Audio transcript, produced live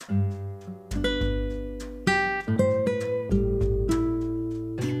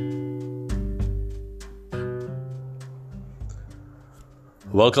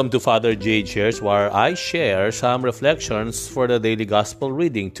Welcome to Father J Shares, where I share some reflections for the daily gospel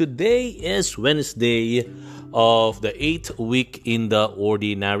reading. Today is Wednesday of the 8th week in the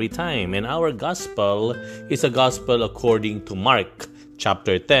ordinary time, and our gospel is a gospel according to Mark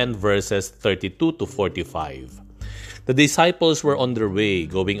chapter 10 verses 32 to 45. The disciples were on their way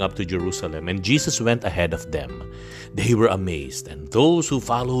going up to Jerusalem, and Jesus went ahead of them. They were amazed, and those who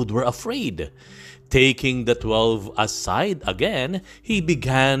followed were afraid. Taking the 12 aside again, he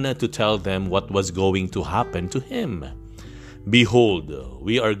began to tell them what was going to happen to him. "Behold,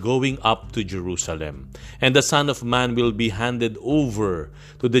 we are going up to Jerusalem, and the Son of Man will be handed over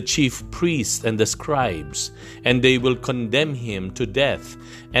to the chief priests and the scribes, and they will condemn him to death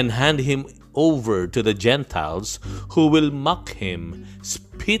and hand him over to the Gentiles, who will mock him,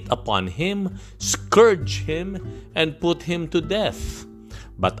 spit upon him, scourge him, and put him to death.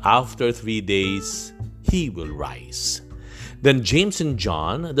 But after 3 days, he will rise." Then James and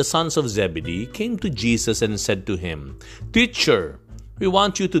John, the sons of Zebedee, came to Jesus and said to him, "Teacher, we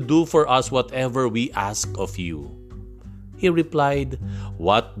want you to do for us whatever we ask of you." He replied,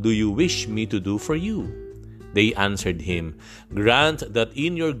 "What do you wish me to do for you?" They answered him, "Grant that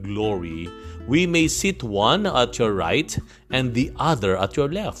in your glory we may sit one at your right and the other at your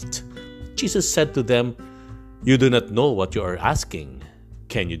left." Jesus said to them, "You do not know what you are asking.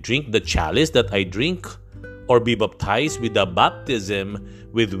 Can you drink the chalice that I drink, or be baptized with the baptism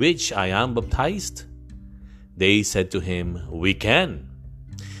with which I am baptized?" They said to him, "We can."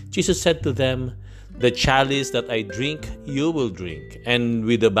 Jesus said to them, "The chalice that I drink, you will drink, and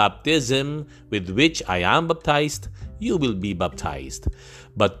with the baptism with which I am baptized, you will be baptized.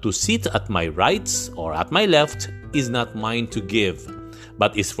 But to sit at my right or at my left is not mine to give,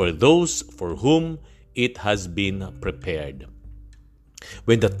 but is for those for whom it has been prepared."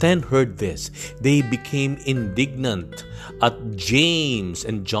 When the 10 heard this, they became indignant at James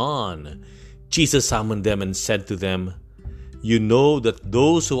and John. Jesus summoned them and said to them, "You know that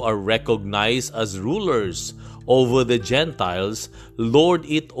those who are recognized as rulers over the Gentiles lord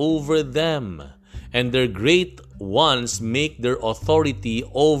it over them, and their great ones make their authority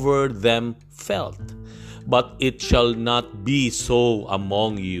over them felt. But it shall not be so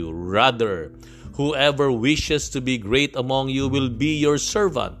among you. Rather, whoever wishes to be great among you will be your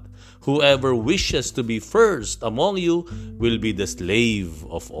servant. Whoever wishes to be first among you will be the slave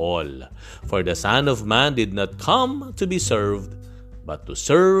of all. For the Son of Man did not come to be served, but to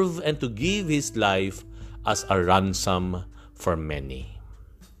serve and to give his life as a ransom for many."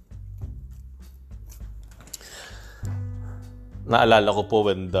 Naalala ko po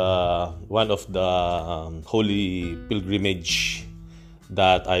when one of the holy pilgrimage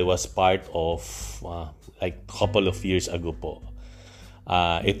that I was part of like a couple of years ago po.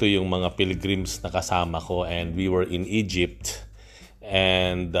 Ito yung mga pilgrims na kasama ko, and we were in Egypt,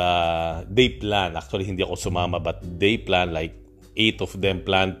 and they planned, actually hindi ako sumama, but they planned, like 8 of them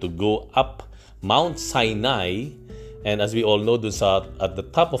planned to go up Mount Sinai. And as we all know, at the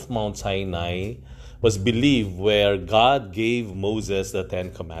top of Mount Sinai was believed where God gave Moses the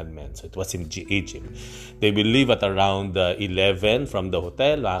 10 Commandments. It was in Egypt. They believe at around 11 from the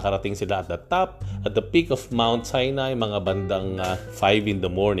hotel, makakarating sila at the top, at the peak of Mount Sinai, mga bandang 5 in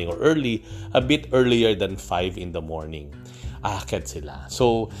the morning, or a bit earlier than 5 in the morning. Aakyat sila.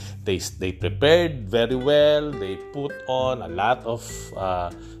 So, they prepared very well. They put on a lot of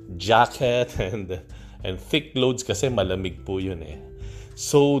jacket and thick clothes kasi malamig po yun eh.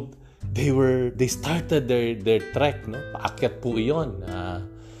 So, they started their trek, no? Paakyat po 'yon.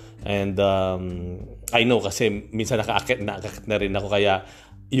 And I know kasi minsan nakaakyat na rin ako, kaya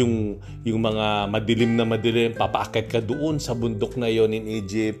yung mga madilim papaakyat ka doon sa bundok na 'yon in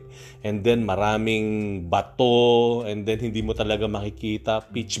Egypt, and then maraming bato, and then hindi mo talaga makikita,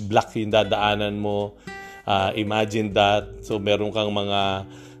 pitch black yung dadaanan mo. Imagine that. So meron kang mga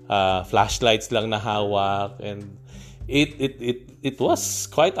flashlights lang na hawak, and it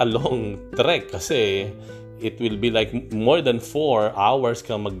was quite a long trek kasi it will be like more than 4 hours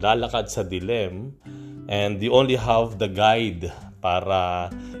kang maglalakad sa dilim, and you only have the guide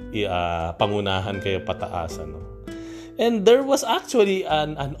para pangunahan kayo pataas, ano. And there was actually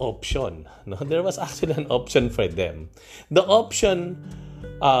an option, no? There was actually an option for them. The option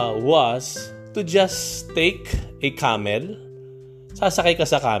was to just take a camel. Sasakay ka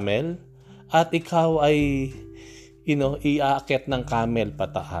sa camel at ikaw ay iaakyat ng camel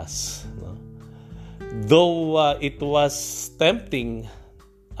pataas, no? Though it was tempting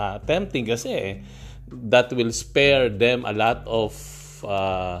kasi that will spare them a lot of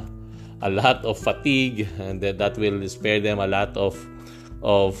fatigue, and that will spare them a lot of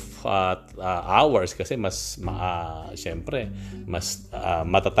hours kasi syempre mas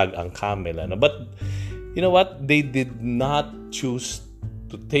matatag ang camel, ano. But you know what, they did not choose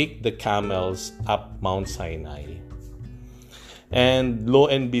to take the camels up Mount Sinai. And lo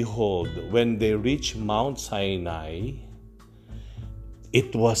and behold, when they reached Mount Sinai,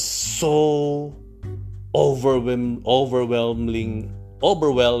 it was so overwhelmingly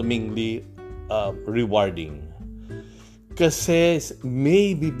rewarding. Kasi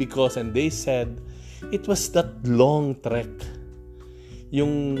maybe because, and they said, it was that long trek.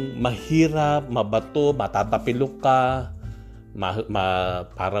 Yung mahirap, mabato, matatapilok ka,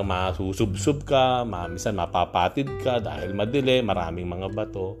 parang masusubsub ka, minsan mapapatid ka dahil madili, maraming mga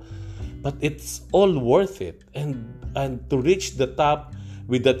bato. But it's all worth it. And to reach the top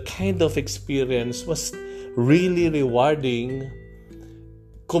with that kind of experience was really rewarding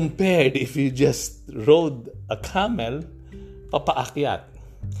compared if you just rode a camel papaakyat.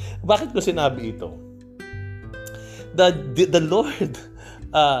 Bakit ko sinabi ito? The Lord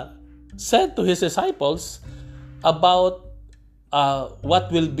said to His disciples about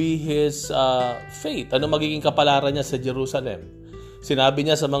what will be His fate. Ano magiging kapalaran niya sa Jerusalem? Sinabi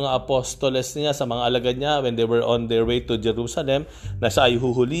niya sa mga apostoles niya, sa mga alagad niya, when they were on their way to Jerusalem, na siya ay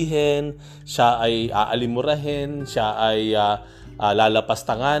huhulihin, siya ay aalimurahin, siya ay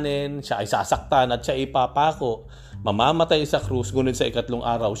lalapastanganin, siya ay sasaktan, at siya ay ipapako. Mamamatay sa krus, ngunit sa ikatlong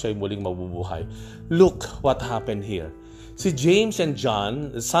araw siya ay muling mabubuhay. Look what happened here. Si James and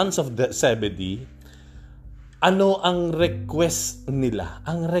John, sons of Zebedee, ano ang request nila?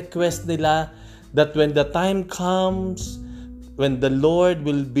 Ang request nila that when the time comes, when the Lord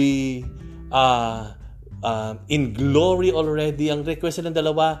will be in glory already, ang request ng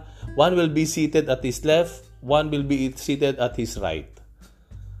dalawa, one will be seated at His left, one will be seated at His right.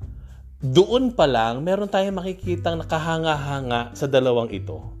 Doon pa lang, meron tayong makikitang nakahanga-hanga sa dalawang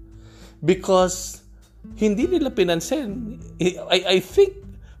ito. Because hindi nila pinansin. I think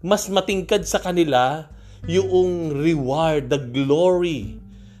mas matingkad sa kanila yung reward, the glory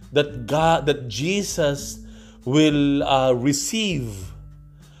that Jesus will receive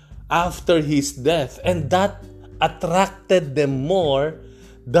after His death. And that attracted them more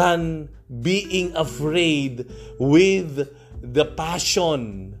than being afraid with the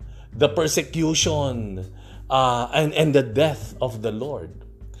passion, the persecution, and the death of the Lord.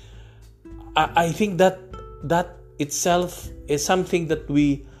 I think that itself is something that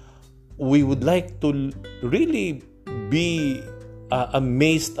we would like to really be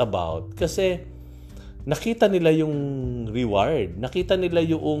amazed about. Kasi nakita nila yung reward, nakita nila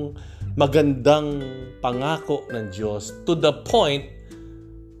yung magandang pangako ng Diyos to the point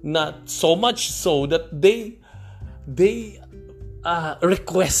na so much so that they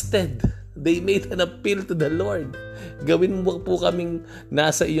requested, they made an appeal to the Lord. Gawin mo po kaming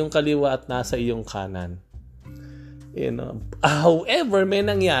nasa iyong kaliwa at nasa iyong kanan. You know. However, may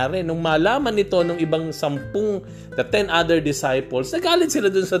nangyari. Nung malaman nito nung ibang 10 other disciples, nagalit sila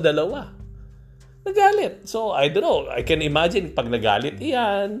dun sa dalawa. Nagalit. So, I don't know. I can imagine pag nagalit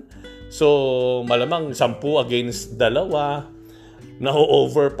iyan. So, malamang 10 against dalawa.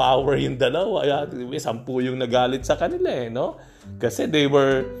 Na-overpower yung dalawa. 10 yung nagalit sa kanila, no? Kasi they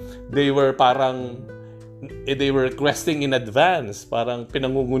were requesting in advance, parang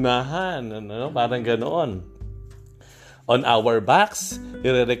pinangungunahan, ano, parang ganoon. On our backs,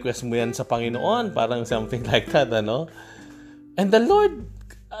 i-request mo yan sa Panginoon, parang something like that, ano. And the Lord,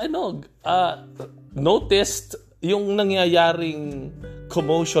 noticed yung nangyayaring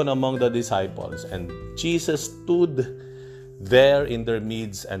commotion among the disciples, and Jesus stood there in their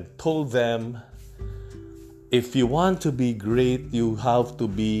midst and told them, if you want to be great, you have to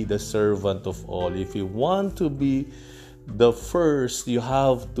be the servant of all. If you want to be the first, you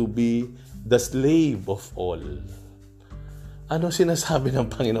have to be the slave of all. Ano sinasabi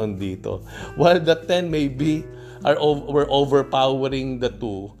ng Panginoon dito? While the 10 maybe were overpowering the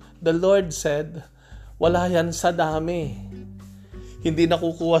 2, the Lord said, wala yan sa dami. Hindi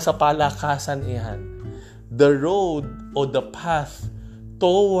nakukuha sa palakasan iyan. The road or the path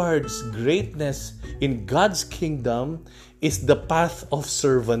towards greatness in God's kingdom is the path of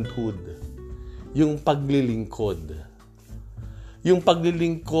servanthood. Yung paglilingkod. Yung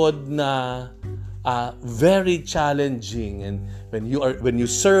paglilingkod na very challenging, and when you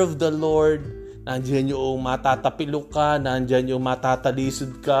serve the Lord, nandiyan yung matatapilok ka, nandiyan yung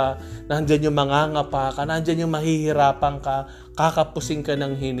matatalisod ka, nandiyan yung mangangapa ka, nandiyan yung mahihirapan ka, kakapusing ka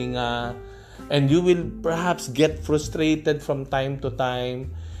ng hininga, and you will perhaps get frustrated from time to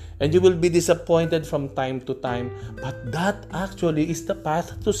time, and you will be disappointed from time to time. But that actually is the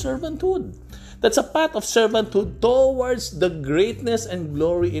path to servanthood. That's a path of servanthood towards the greatness and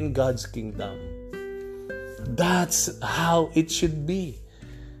glory in God's kingdom. That's how it should be.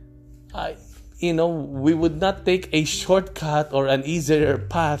 We would not take a shortcut or an easier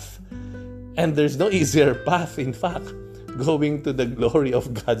path. And there's no easier path, in fact, going to the glory of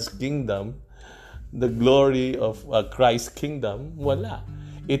God's kingdom, the glory of Christ's kingdom. Wala.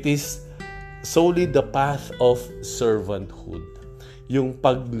 It is solely the path of servanthood, yung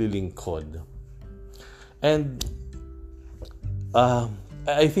paglilingkod. And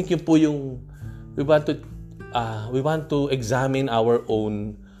I think yun po yung we want to examine our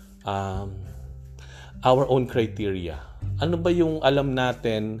own criteria. Ano ba yung alam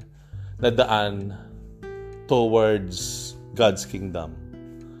natin na daan towards God's kingdom?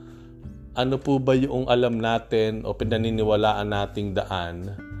 Ano po ba yung alam natin o pinaniniwalaan nating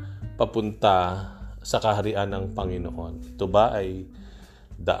daan papunta sa kaharian ng Panginoon? Ito ba ay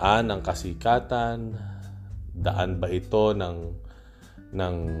daan ng kasikatan? Daan ba ito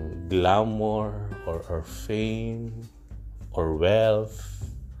ng glamour or fame or wealth?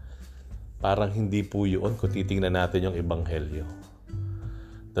 Parang hindi po yun kung titingnan natin yung Ebanghelyo.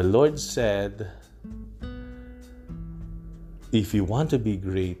 The Lord said, if you want to be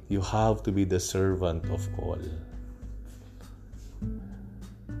great, you have to be the servant of all.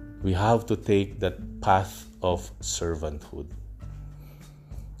 We have to take that path of servanthood.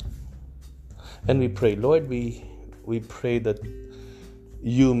 And we pray, Lord, we pray that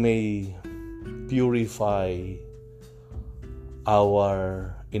you may purify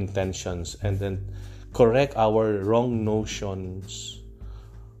our intentions and then correct our wrong notions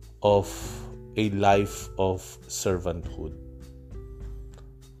of a life of servanthood.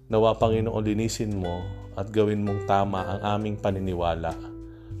 Nawa, Panginoon, linisin mo at gawin mong tama ang aming paniniwala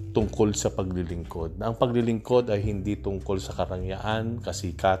tungkol sa paglilingkod. Na ang paglilingkod ay hindi tungkol sa karangyaan,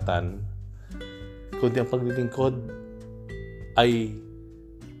 kasikatan, kundi ang paglilingkod ay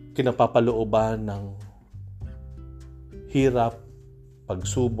kinapapalooban ng hirap,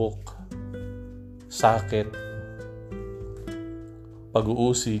 pagsubok, sakit,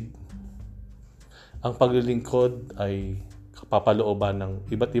 pag-uusig. Ang paglilingkod ay kapapalooban ng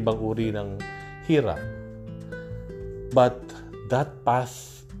iba't ibang uri ng hirap. But that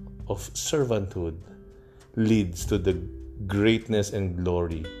path of servanthood leads to the greatness and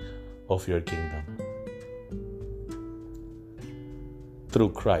glory of your kingdom.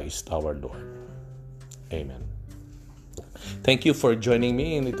 Through Christ our Lord. Amen. Thank you for joining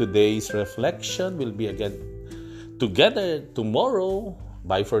me in today's reflection. We'll be again together tomorrow.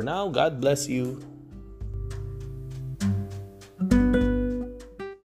 Bye for now. God bless you.